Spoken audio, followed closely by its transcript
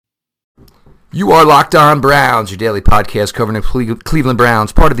You are Locked On Browns, your daily podcast covering the Cleveland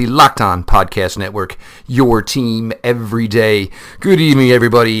Browns, part of the Locked On Podcast Network, your team every day. Good evening,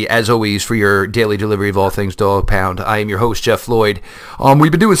 everybody, as always, for your daily delivery of all things Dog Pound. I am your host, Jeff Floyd.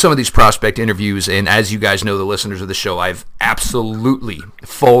 We've been doing some of these prospect interviews, and as you guys know, the listeners of the show, I've absolutely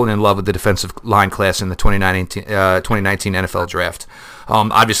fallen in love with the defensive line class in the 2019 NFL Draft.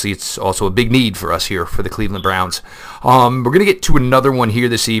 Obviously, it's also a big need for us here for the Cleveland Browns. We're going to get to another one here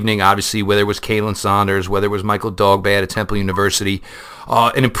this evening, obviously, whether it was Kalen Saunders, whether it was Michael Dogbad at Temple University.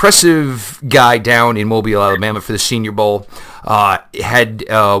 An impressive guy down in Mobile, Alabama for the Senior Bowl. Had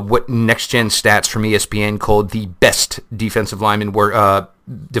what Next Gen Stats from ESPN called the best defensive lineman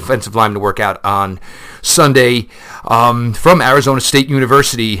to work out on Sunday. From Arizona State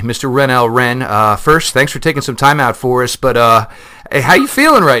University, Mr. Renell Wren. First, thanks for taking some time out for us, but hey, how you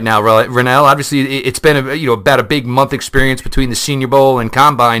feeling right now, Renell? Obviously, it's been about a big month experience between the Senior Bowl and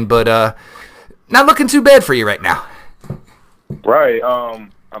Combine, but not looking too bad for you right now. Right.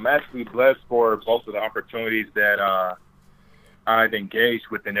 I'm actually blessed for both of the opportunities that I've engaged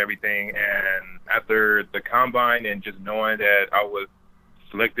with and everything. And after the Combine and just knowing that I was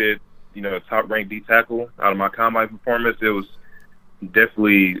selected, top-ranked D tackle out of my Combine performance, it was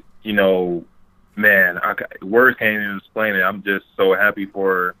definitely, man, words can't even explain it. I'm just so happy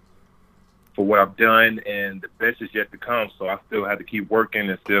for what I've done, and the best is yet to come. So I still have to keep working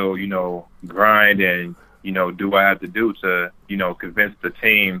and still, grind and, do what I have to do to, convince the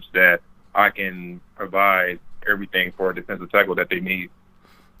teams that I can provide everything for a defensive tackle that they need.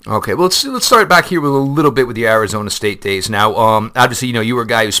 Okay, well, let's start back here with a little bit with the Arizona State days. Now, obviously, you were a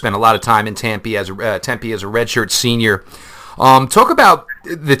guy who spent a lot of time in Tempe as a redshirt senior. Talk about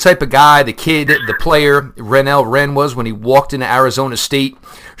the type of guy, the kid, the player Renell Wren was when he walked into Arizona State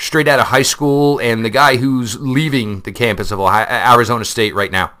straight out of high school, and the guy who's leaving the campus of Arizona State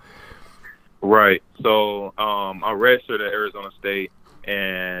right now. Right. So I redshirted at Arizona State,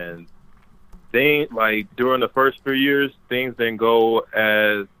 and during the first 3 years, things didn't go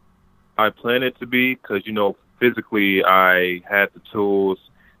as I planned it to be because, physically I had the tools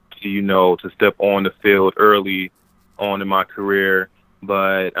to step on the field early on in my career,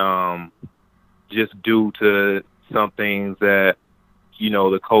 but just due to some things that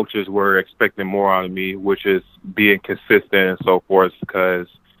the coaches were expecting more out of me, which is being consistent and so forth, because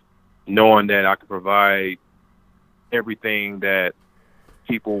knowing that I could provide everything that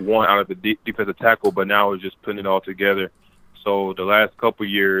people want out of the defensive tackle, but now it's just putting it all together. So the last couple of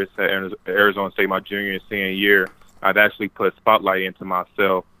years at Arizona State, my junior and senior year, I've actually put a spotlight into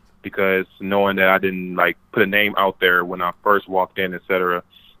myself, because knowing that I didn't put a name out there when I first walked in, et cetera.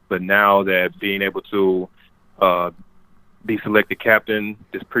 But now that being able to be selected captain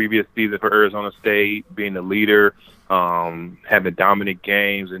this previous season for Arizona State, being the leader, having dominant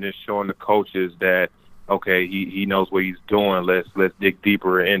games, and just showing the coaches that, okay, he knows what he's doing. Let's dig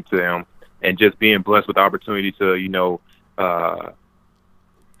deeper into him, and just being blessed with the opportunity to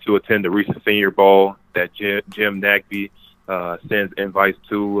attend the recent Senior Bowl that Jim Nagby sends invites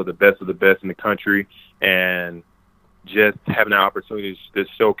to, the best of the best in the country, and just having the opportunity to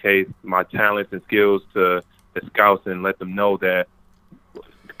showcase my talents and skills to the scouts and let them know that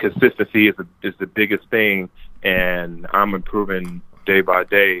consistency is the biggest thing, and I'm improving day by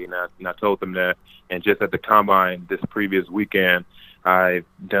day. And I told them that. And just at the Combine this previous weekend, I've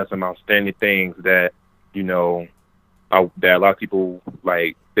done some outstanding things that, that a lot of people,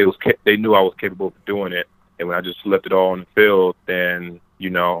 they knew I was capable of doing it. And when I just left it all on the field, then,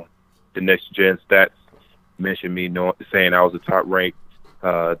 the Next Gen Stats mentioned me saying I was a top-ranked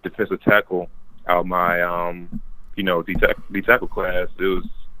defensive tackle out of my, D tackle class.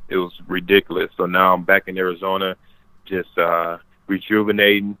 It was ridiculous. So now I'm back in Arizona, just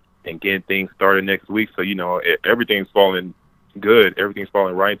rejuvenating and getting things started next week. So, everything's falling good. Everything's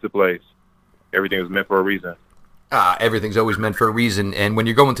falling right into place. Everything was meant for a reason. Everything's always meant for a reason, and when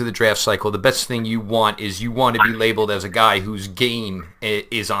you're going through the draft cycle, the best thing you want to be labeled as a guy whose game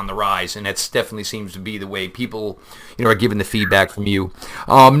is on the rise, and that definitely seems to be the way people, are giving the feedback from you.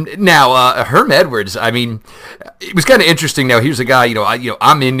 Now, Herm Edwards, it was kind of interesting. Now, here's a guy,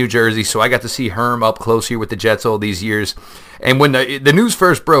 I'm in New Jersey, so I got to see Herm up close here with the Jets all these years. And when the news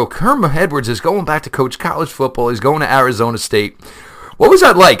first broke, Herm Edwards is going back to coach college football. He's going to Arizona State. What was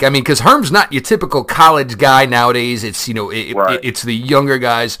that like? Because Herm's not your typical college guy nowadays. It's Right. It's the younger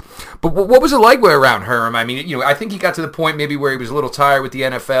guys. But what was it like around Herm? I think he got to the point maybe where he was a little tired with the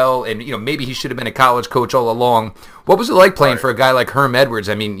NFL, and maybe he should have been a college coach all along. What was it like playing for a guy like Herm Edwards?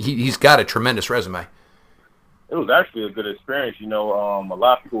 He's got a tremendous resume. It was actually a good experience. A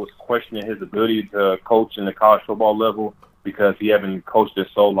lot of people was questioning his ability to coach in the college football level because he hadn't coached it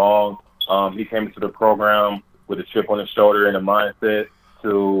so long. He came into the program with a chip on his shoulder and a mindset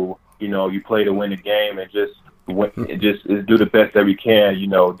to, you play to win the game and just do the best that we can,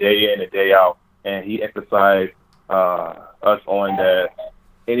 day in and day out. And he emphasized us on that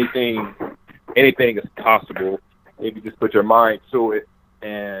anything is possible if you just put your mind to it.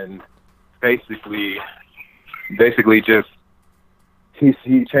 And basically just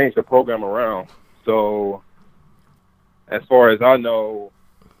he changed the program around. So as far as I know,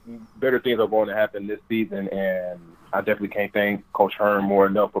 better things are going to happen this season, and I definitely can't thank Coach Herm more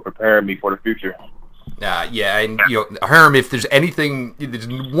enough for preparing me for the future. Yeah, and Herm, if there's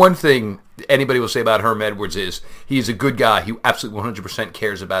one thing anybody will say about Herm Edwards is he's a good guy. He absolutely 100%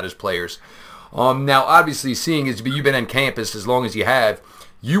 cares about his players. Now, obviously, seeing as you've been on campus as long as you have,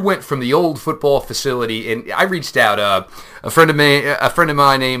 you went from the old football facility, and I reached out. A friend of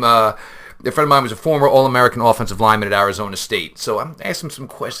mine was a former All-American offensive lineman at Arizona State. So I'm asking him some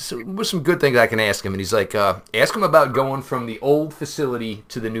questions. So there's some good things I can ask him. And he's like, ask him about going from the old facility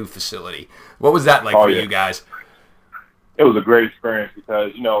to the new facility. What was that like for you guys? It was a great experience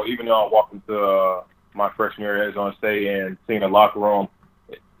because, even though I walked into my freshman year at Arizona State and seeing the locker room,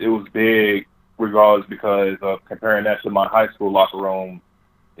 it was big regardless because of comparing that to my high school locker room,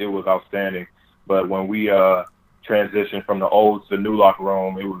 it was outstanding. But when we transitioned from the old to the new locker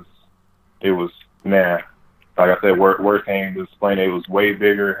room, it was, man, like I said, words can't explain it. It was way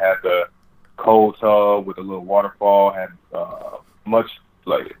bigger, had the cold tub with a little waterfall, had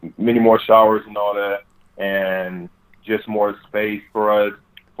many more showers and all that, and just more space for us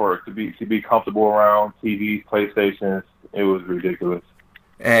to be comfortable around, TVs, PlayStations. It was ridiculous.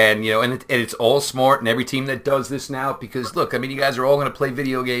 And, and it's all smart, and every team that does this now, because, look, you guys are all going to play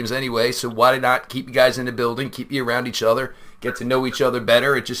video games anyway, so why not keep you guys in the building, keep you around each other, get to know each other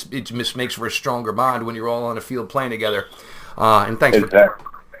better. It just makes for a stronger bond when you're all on the field playing together. And thanks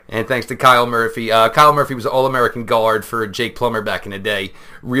to Kyle Murphy. Kyle Murphy was an All-American guard for Jake Plummer back in the day.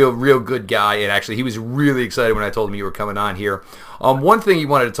 Real good guy, and actually he was really excited when I told him you were coming on here. One thing he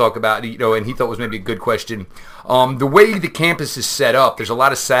wanted to talk about, and he thought was maybe a good question, the way the campus is set up, there's a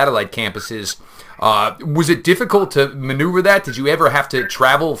lot of satellite campuses. Was it difficult to maneuver that? Did you ever have to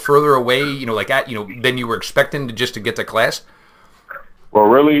travel further away, than you were expecting to get to class? Well,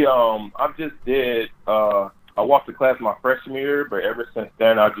 really, I walked to class my freshman year, but ever since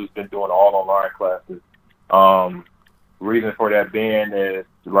then, I've just been doing all online classes. Reason for that being is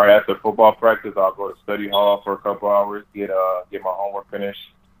right after football practice, I'll go to study hall for a couple hours, get my homework finished,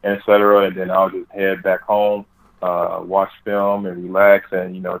 and et cetera, and then I'll just head back home, watch film and relax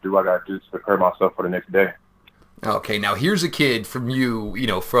and, do what I got to do to prepare myself for the next day. Okay, now here's a kid from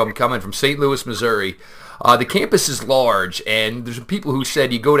from coming from St. Louis, Missouri. The campus is large, and there's people who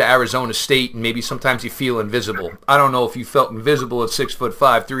said you go to Arizona State and maybe sometimes you feel invisible. I don't know if you felt invisible at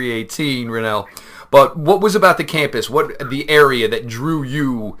 6'5", 318, Rennell, but what was about the campus? What the area that drew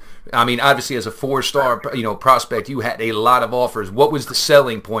you? Obviously as a 4-star, prospect, you had a lot of offers. What was the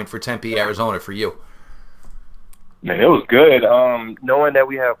selling point for Tempe, Arizona, for you? Man, it was good. Knowing that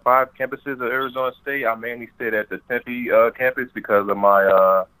we have 5 campuses at Arizona State, I mainly stayed at the Tempe campus because of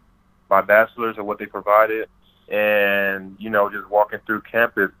my bachelor's and what they provided. And, just walking through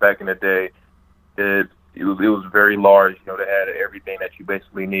campus back in the day, it was very large. They had everything that you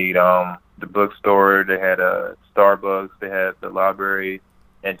basically need. The bookstore, they had a Starbucks, they had the library,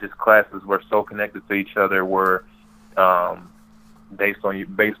 and just classes were so connected to each other were based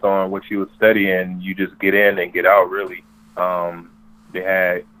on what you would study, and you just get in and get out, really.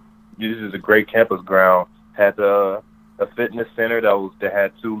 This is a great campus ground. Had a fitness center that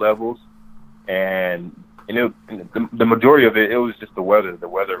had 2 levels, and the majority of it was just the weather. The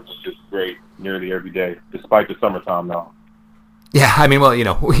weather was just great nearly every day, despite the summertime now. Yeah,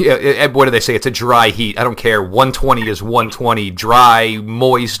 what do they say? It's a dry heat. I don't care. 120 is 120. Dry,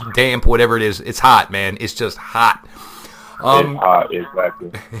 moist, damp, whatever it is. It's hot, man. It's just hot. It's hot,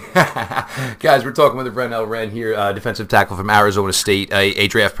 exactly. Guys, we're talking with Rennell Wren here, defensive tackle from Arizona State, a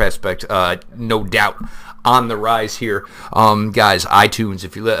draft prospect, no doubt, on the rise here. Guys, iTunes,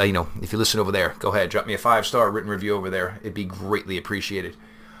 if you listen over there, go ahead, drop me a 5-star written review over there. It'd be greatly appreciated.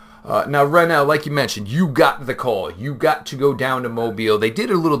 Now, Rennell, like you mentioned, you got the call. You got to go down to Mobile. They did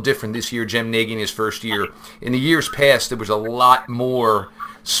it a little different this year, Jem Nagy in his first year. In the years past, there was a lot more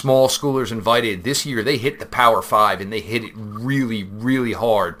small schoolers invited. This year, they hit the Power 5, and they hit it really, really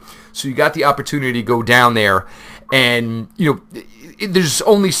hard. So you got the opportunity to go down there, and, there's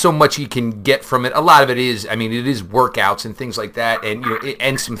only so much you can get from it. A lot of it is, it is workouts and things like that,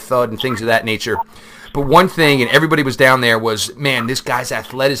 and some thud and things of that nature. But one thing, and everybody was down there, was, man, this guy's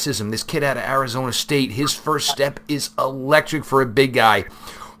athleticism, this kid out of Arizona State, his first step is electric for a big guy.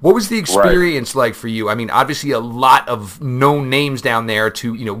 What was the experience like for you? I mean, obviously a lot of known names down there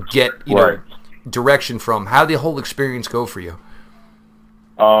to, get, direction from. How did the whole experience go for you?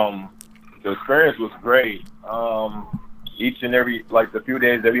 The experience was great. Each and every, the few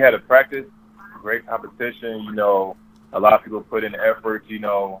days that we had to practice, great competition. A lot of people put in effort,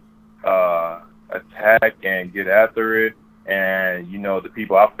 attack and get after it. And, the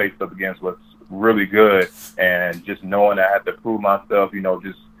people I faced up against was really good. And just knowing I had to prove myself,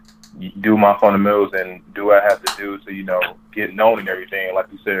 just do my fundamentals and do what I have to do to, get known and everything. Like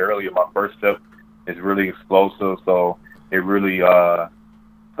you said earlier, my first step is really explosive. So it really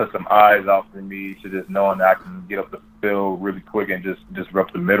put some eyes out for me to just knowing that I can get up the field really quick and just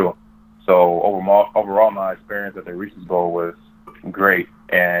disrupt the middle. So overall, my experience at the Reese's Bowl was great.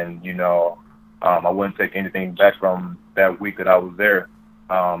 And, I wouldn't take anything back from that week that I was there.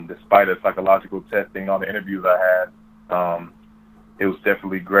 Despite the psychological testing, all the interviews I had, it was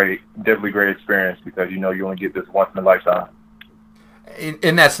definitely great experience because, you only get this once in a lifetime.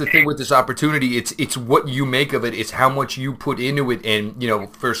 And that's the thing with this opportunity. It's what you make of it. It's how much you put into it.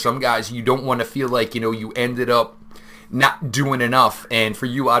 And, for some guys, you don't want to feel like, you ended up not doing enough. And for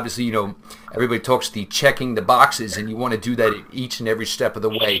you, obviously, everybody talks the checking the boxes, and you want to do that at each and every step of the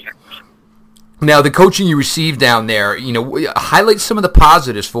way. Now, the coaching you received down there, highlight some of the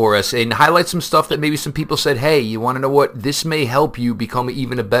positives for us and highlight some stuff that maybe some people said, hey, you want to know what? This may help you become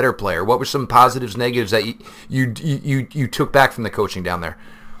even a better player. What were some positives, negatives that you took back from the coaching down there?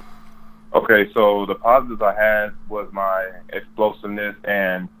 Okay, so the positives I had was my explosiveness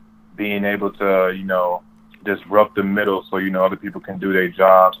and being able to, disrupt the middle so, other people can do their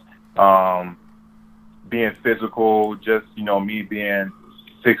jobs. Being physical, just, me being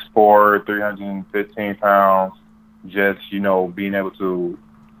 6'4", 315 pounds, just, being able to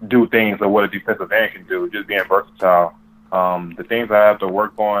do things like what a defensive end can do, just being versatile. The things I have to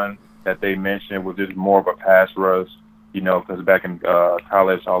work on that they mentioned was just more of a pass rush, because back in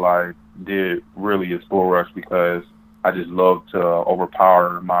college, all I did really is full rush because I just love to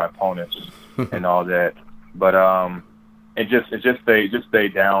overpower my opponents and all that. But and just stay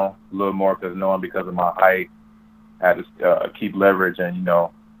down a little more because of my height, I had to keep leverage and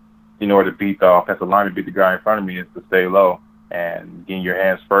in order to beat the offensive lineman, beat the guy in front of me is to stay low and getting your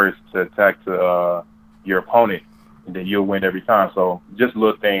hands first to attack to your opponent, and then you'll win every time. So just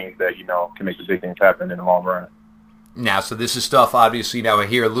little things that can make the big things happen in the long run. Now, so this is stuff, obviously, now I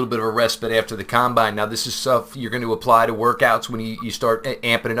hear a little bit of a respite after the combine. Now, this is stuff you're going to apply to workouts when you start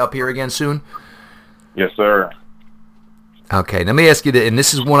amping it up here again soon? Yes, sir. Okay, let me ask you this, and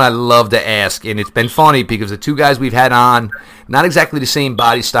this is one I love to ask, and it's been funny because the two guys we've had on, not exactly the same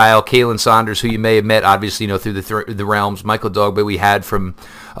body style. Kalen Saunders, who you may have met, obviously, through the realms. Michael Dogbe we had from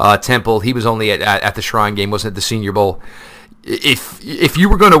Temple. He was only at the Shrine Game, wasn't at the Senior Bowl. If you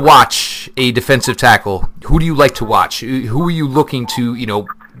were going to watch a defensive tackle, who do you like to watch? Who are you looking to,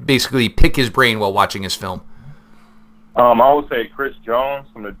 basically pick his brain while watching his film? I would say Chris Jones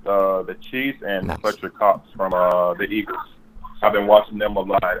from the Chiefs and Nice. Fletcher Cox from the Eagles. I've been watching them a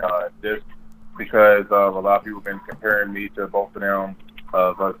lot just because a lot of people have been comparing me to both of them,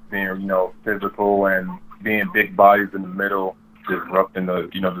 of us being, physical and being big bodies in the middle, disrupting the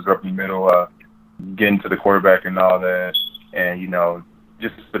middle, getting to the quarterback and all that, and,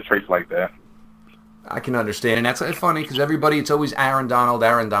 just the traits like that. I can understand, and that's funny because everybody, it's always Aaron Donald.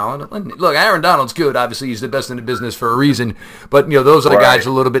 And look, Aaron Donald's good. Obviously, he's the best in the business for a reason. But, those other guys,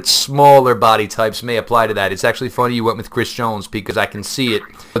 a little bit smaller body types may apply to that. It's actually funny you went with Chris Jones because I can see it.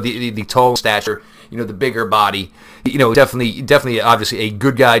 The tall stature, the bigger body. Definitely, obviously, a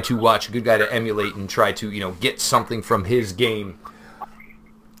good guy to watch, a good guy to emulate and try to, get something from his game.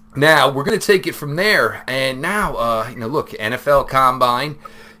 Now, we're going to take it from there. And now, look, NFL Combine.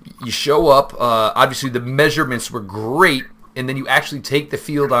 You show up, obviously the measurements were great, and then you actually take the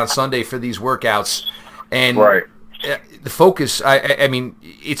field on Sunday for these workouts. And Right. The focus, I mean,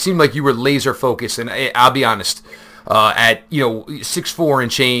 it seemed like you were laser focused, and I'll be honest, at, 6'4"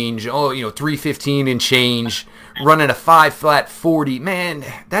 and change, 315 and change, running a 5-flat 40, man,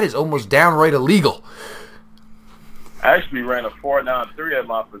 that is almost downright illegal. I actually ran a 4.93 at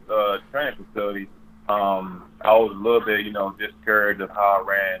my training facility. I was a little bit, discouraged of how I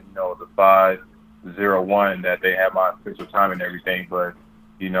ran, the 5.01 that they had my official time and everything. But,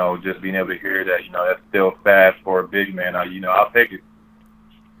 just being able to hear that, that's still fast for a big man, I'll take it.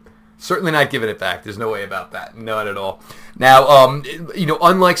 Certainly not giving it back. There's no way about that. Not at all. Now,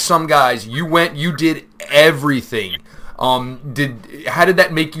 unlike some guys, you did everything. How did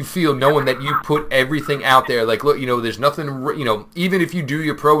that make you feel knowing that you put everything out there? Like, look, there's nothing, even if you do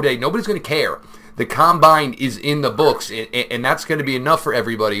your pro day, nobody's going to care the combine is in the books, and that's going to be enough for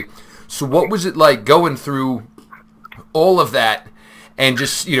everybody. So what was it like going through all of that and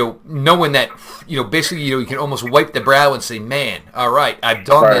just, knowing that, basically, you can almost wipe the brow and say, man, all right, I've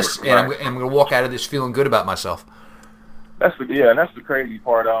done this, and I'm going to walk out of this feeling good about myself. And that's the crazy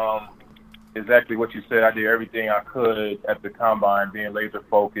part. Exactly what you said. I did everything I could at the combine, being laser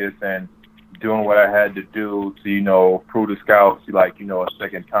focused and doing what I had to do to, prove to scouts, a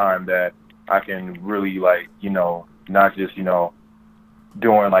second time that I can really, not just,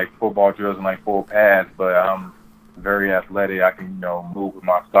 doing, football drills and, full pads, but I'm very athletic. I can, move with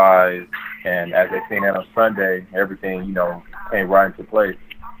my size. And as they seen that on Sunday, everything, came right into place.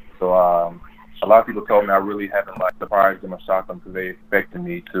 So a lot of people told me I really haven't, surprised them or shocked them because they expected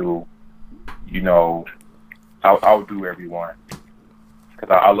me to, I'll do everyone.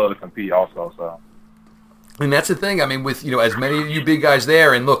 Because I love to compete also, so. And that's the thing. I mean, with, as many of you big guys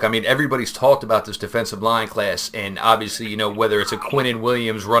there, and look, I mean, everybody's talked about this defensive line class, and obviously, whether it's a Quinnen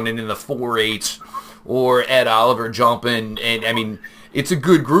Williams running in the 4.8s or Ed Oliver jumping, and I mean, it's a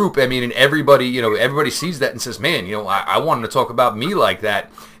good group. I mean, and everybody, everybody sees that and says, man, I wanted to talk about me like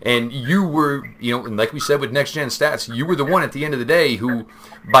that. And you were, and like we said with Next Gen Stats, you were the one at the end of the day who,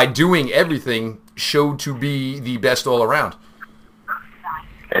 by doing everything, showed to be the best all around.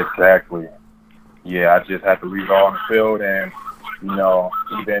 Exactly. Yeah, I just had to leave it all on the field, and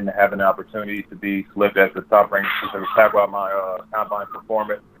even having the opportunity to be selected as the top ranked specific tackle about my combine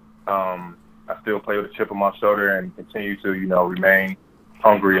performance, I still play with a chip on my shoulder and continue to remain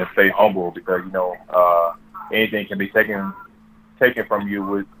hungry and stay humble because anything can be taken from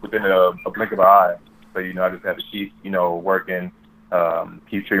you within a blink of an eye. So I just have to keep working,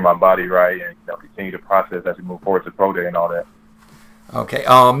 keep treating my body right, and continue to process as we move forward to pro day and all that. Okay.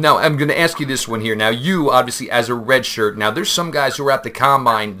 Now, I'm going to ask you this one here. Now, you, obviously, as a redshirt, now there's some guys who are at the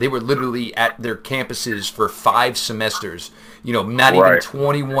combine, they were literally at their campuses for 5 semesters, not even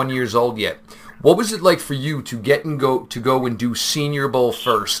 21 years old yet. What was it like for you to go and do Senior Bowl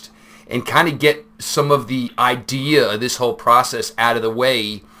first and kind of get some of the idea of this whole process out of the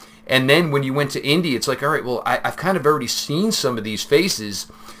way? And then when you went to Indy, it's like, all right, well, I've kind of already seen some of these faces.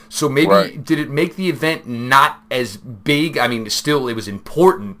 So maybe did it make the event not as big? I mean, still it was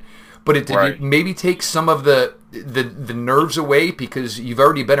important, but did it maybe take some of the nerves away because you've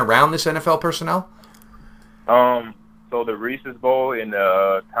already been around this NFL personnel? So the Reese's Bowl and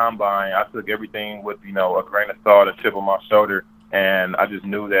the Combine, I took everything with a grain of salt, a chip on my shoulder, and I just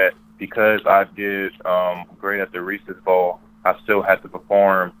knew that because I did great at the Reese's Bowl, I still had to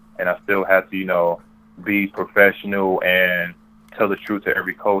perform and I still had to be professional and tell the truth to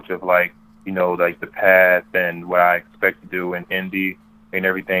every coach of the path and what I expect to do in Indy and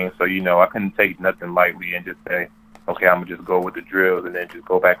everything. So, I couldn't take nothing lightly and just say, okay, I'm going to just go with the drills and then just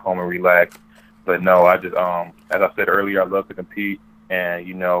go back home and relax. But no, I just, as I said earlier, I love to compete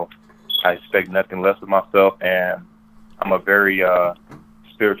and, I expect nothing less of myself and I'm a very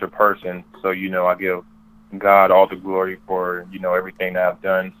spiritual person. So, I give God all the glory for, everything that I've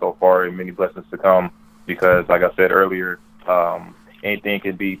done so far and many blessings to come because, like I said earlier, anything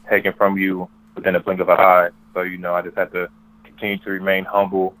can be taken from you within a blink of an eye. So, I just have to continue to remain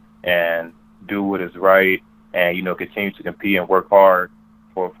humble and do what is right and, continue to compete and work hard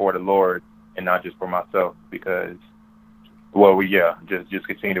for the Lord and not just for myself because, just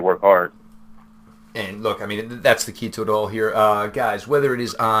continue to work hard. And look, I mean, that's the key to it all here. Guys, whether it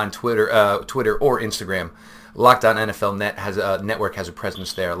is on Twitter or Instagram, Locked On NFL Network has a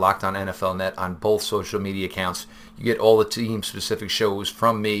presence there. Locked On NFL Net on both social media accounts. You get all the team-specific shows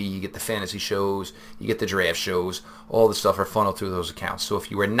from me. You get the fantasy shows. You get the draft shows. All the stuff are funneled through those accounts. So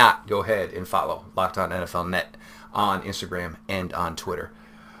if you are not, go ahead and follow Locked On NFL Net on Instagram and on Twitter.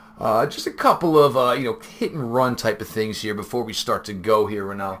 Just a couple of hit and run type of things here before we start to go here,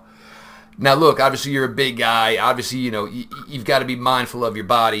 Ronell. Now, look, obviously you're a big guy. Obviously, you've got to be mindful of your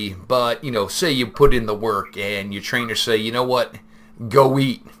body. But, say you put in the work and your trainer say, you know what, go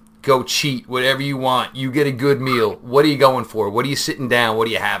eat, go cheat, whatever you want. You get a good meal. What are you going for? What are you sitting down? What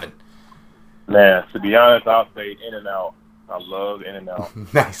are you having? Man, to be honest, I'll say In-N-Out. I love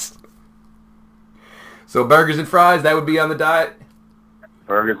In-N-Out. Nice. So burgers and fries, that would be on the diet?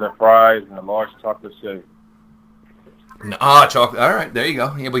 Burgers and fries and a large chocolate shake. Chocolate. All right, there you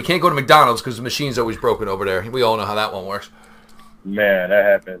go. Yeah, but you can't go to McDonald's because the machine's always broken over there. We all know how that one works. Man, that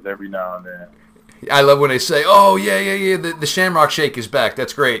happens every now and then. I love when they say, oh, yeah, the Shamrock Shake is back.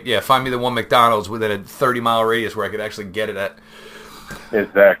 That's great. Yeah, find me the one McDonald's within a 30-mile radius where I could actually get it at.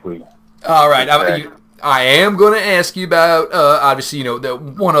 Exactly. All right. Exactly. I am going to ask you about, obviously, the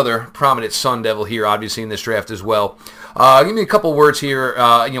one other prominent Sun Devil here, obviously, in this draft as well. Give me a couple words here,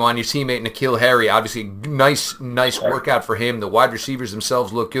 on your teammate N'Keal Harry. Obviously, nice workout for him. The wide receivers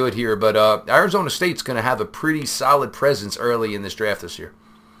themselves look good here, but Arizona State's going to have a pretty solid presence early in this draft this year.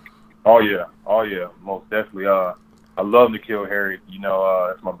 Oh yeah, most definitely. I love N'Keal Harry.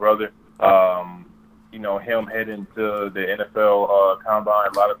 It's my brother. Him heading to the NFL combine.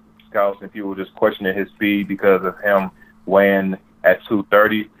 A lot of scouts and people just questioning his speed because of him weighing at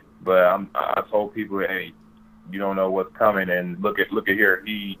 230. But I told people, hey, you don't know what's coming. And look at here.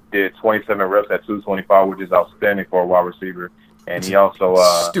 He did 27 reps at 225, which is outstanding for a wide receiver. And he also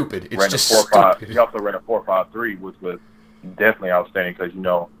stupid. It's ran just a 4.5. stupid. He also ran a 4.53, which was definitely outstanding because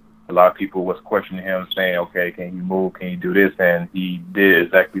a lot of people was questioning him, saying, okay, can you move? Can you do this? And he did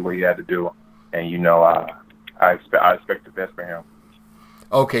exactly what he had to do. And I expect the best for him.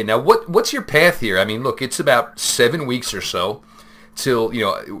 Okay, now what's your path here? I mean, look, it's about 7 weeks or so till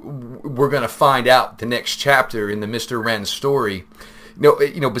we're going to find out the next chapter in the Mr. Wren story.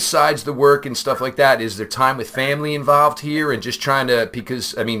 Besides the work and stuff like that, is there time with family involved here and just trying to,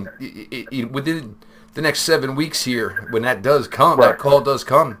 because I mean, within the next 7 weeks here, when that does come, right. That call does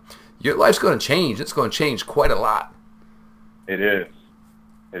come, your life's going to change. It's going to change quite a lot. It is.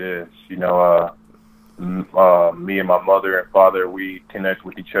 Me and my mother and father, we connect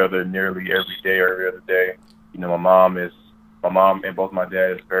with each other nearly every day or every other day. My mom and both my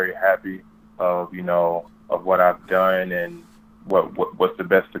dad is very happy of what I've done and what's the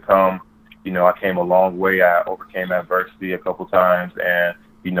best to come. I came a long way. I overcame adversity a couple times, and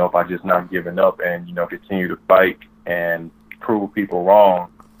by just not giving up and continue to fight and prove people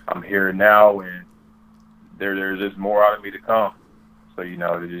wrong, I'm here now, and there's just more out of me to come. So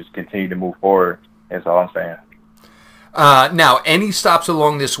to just continue to move forward. That's all I'm saying. Now, any stops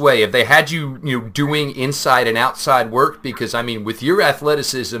along this way? Have they had you, doing inside and outside work? Because, I mean, with your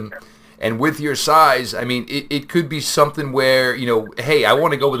athleticism and with your size, I mean, it could be something where, hey, I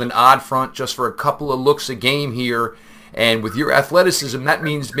want to go with an odd front just for a couple of looks a game here. And with your athleticism, that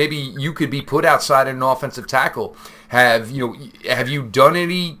means maybe you could be put outside in an offensive tackle. Have you done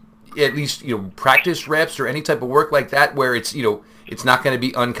any, at least, practice reps or any type of work like that where it's, it's not going to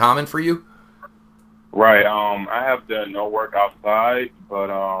be uncommon for you? Right. I have done no work outside, but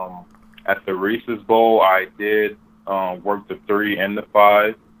at the Reese's Bowl, I did work the 3 and the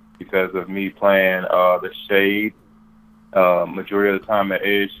 5 because of me playing the shade majority of the time at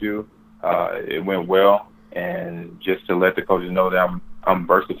ASU. It went well, and just to let the coaches know that I'm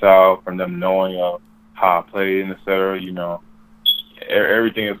versatile, from them knowing how I play and et cetera,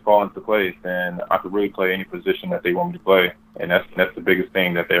 everything is falling into place, and I could really play any position that they want me to play, and that's the biggest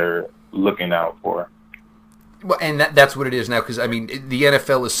thing that they're looking out for. Well, and that's what it is now, because, I mean, the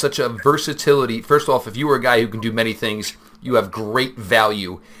NFL is such a versatility. First off, if you are a guy who can do many things, you have great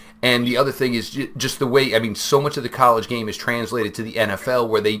value. And the other thing is just the way, I mean, so much of the college game is translated to the NFL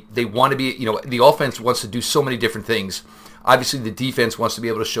where they want to be, the offense wants to do so many different things. Obviously, the defense wants to be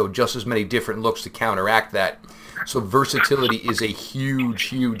able to show just as many different looks to counteract that. So versatility is a huge,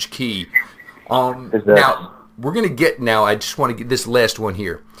 huge key. Exactly. Now, we're going to get now, I just want to get this last one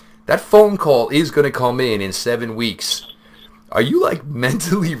here. That phone call is going to come in 7 weeks. Are you,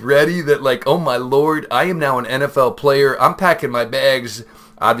 mentally ready that, oh, my Lord, I am now an NFL player. I'm packing my bags.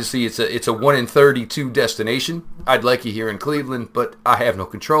 Obviously, it's a 1 in 32 destination. I'd like you here in Cleveland, but I have no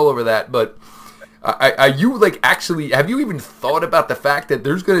control over that. But are you, actually, have you even thought about the fact that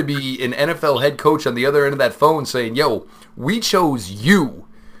there's going to be an NFL head coach on the other end of that phone saying, yo, we chose you.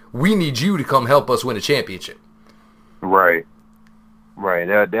 We need you to come help us win a championship. Right.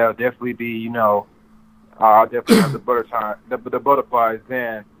 There'll definitely be, I'll definitely have the butterflies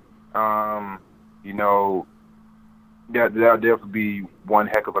then. That'll definitely be one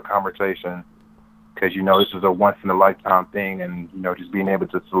heck of a conversation because, this is a once in a lifetime thing, and, just being able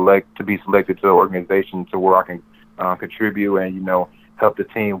to be selected to an organization to where I can contribute and, help the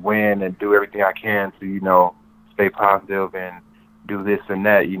team win and do everything I can to, stay positive and do this and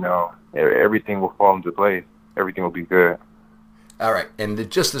that, everything will fall into place. Everything will be good. All right, and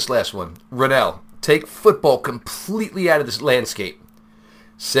just this last one. Rennell, take football completely out of this landscape.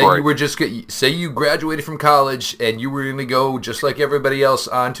 Say Right. Say you graduated from college and you were going to go, just like everybody else,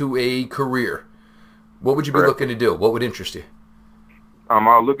 onto a career. What would you be Correct. looking to do? What would interest you?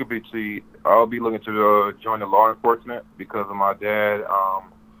 I'll be looking to join the law enforcement because of my dad.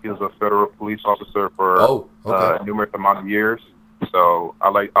 He was a federal police officer for numerous amount of years. So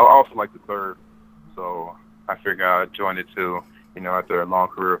I also like to serve. So I figure I'd join it too. After a long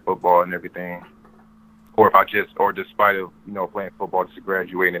career of football and everything, or despite of playing football, just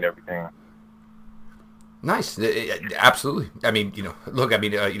graduating and everything. Nice. Absolutely. I mean, look, I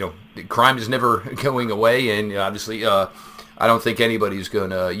mean, crime is never going away, and obviously, I don't think anybody's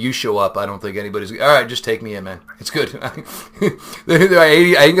gonna. You show up, I don't think anybody's. All right, just take me in, man. It's good. I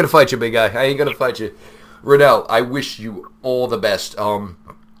ain't gonna fight you, big guy. I ain't gonna fight you. Rennell, I wish you all the best.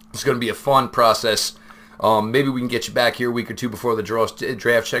 It's gonna be a fun process. Maybe we can get you back here a week or two before the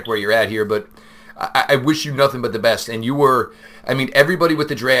draft, check where you're at here, but I wish you nothing but the best. And you were, I mean, everybody with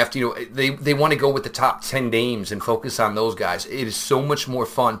the draft, they want to go with the top 10 names and focus on those guys. It is so much more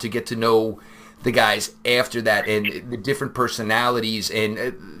fun to get to know the guys after that and the different personalities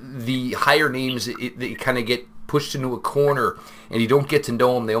and the higher names. They kind of get pushed into a corner and you don't get to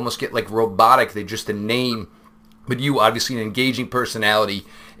know them. They almost get like robotic. They're just a name. But you, obviously, an engaging personality,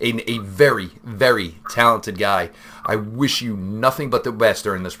 a very, very talented guy. I wish you nothing but the best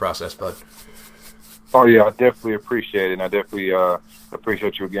during this process, bud. Oh, yeah, I definitely appreciate it. And I definitely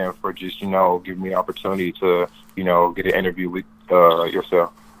appreciate you again for just, giving me the opportunity to, get an interview with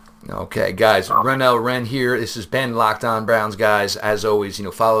yourself. Okay, guys, Rennell Wren here. This has been Locked On Browns, guys. As always,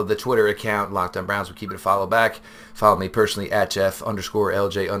 follow the Twitter account, Locked On Browns. We'll keep it a follow back. Follow me personally at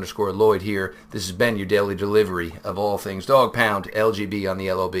Jeff_LJ_Lloyd here. This has been your daily delivery of all things Dog Pound, LGB on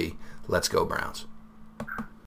the LOB. Let's go, Browns.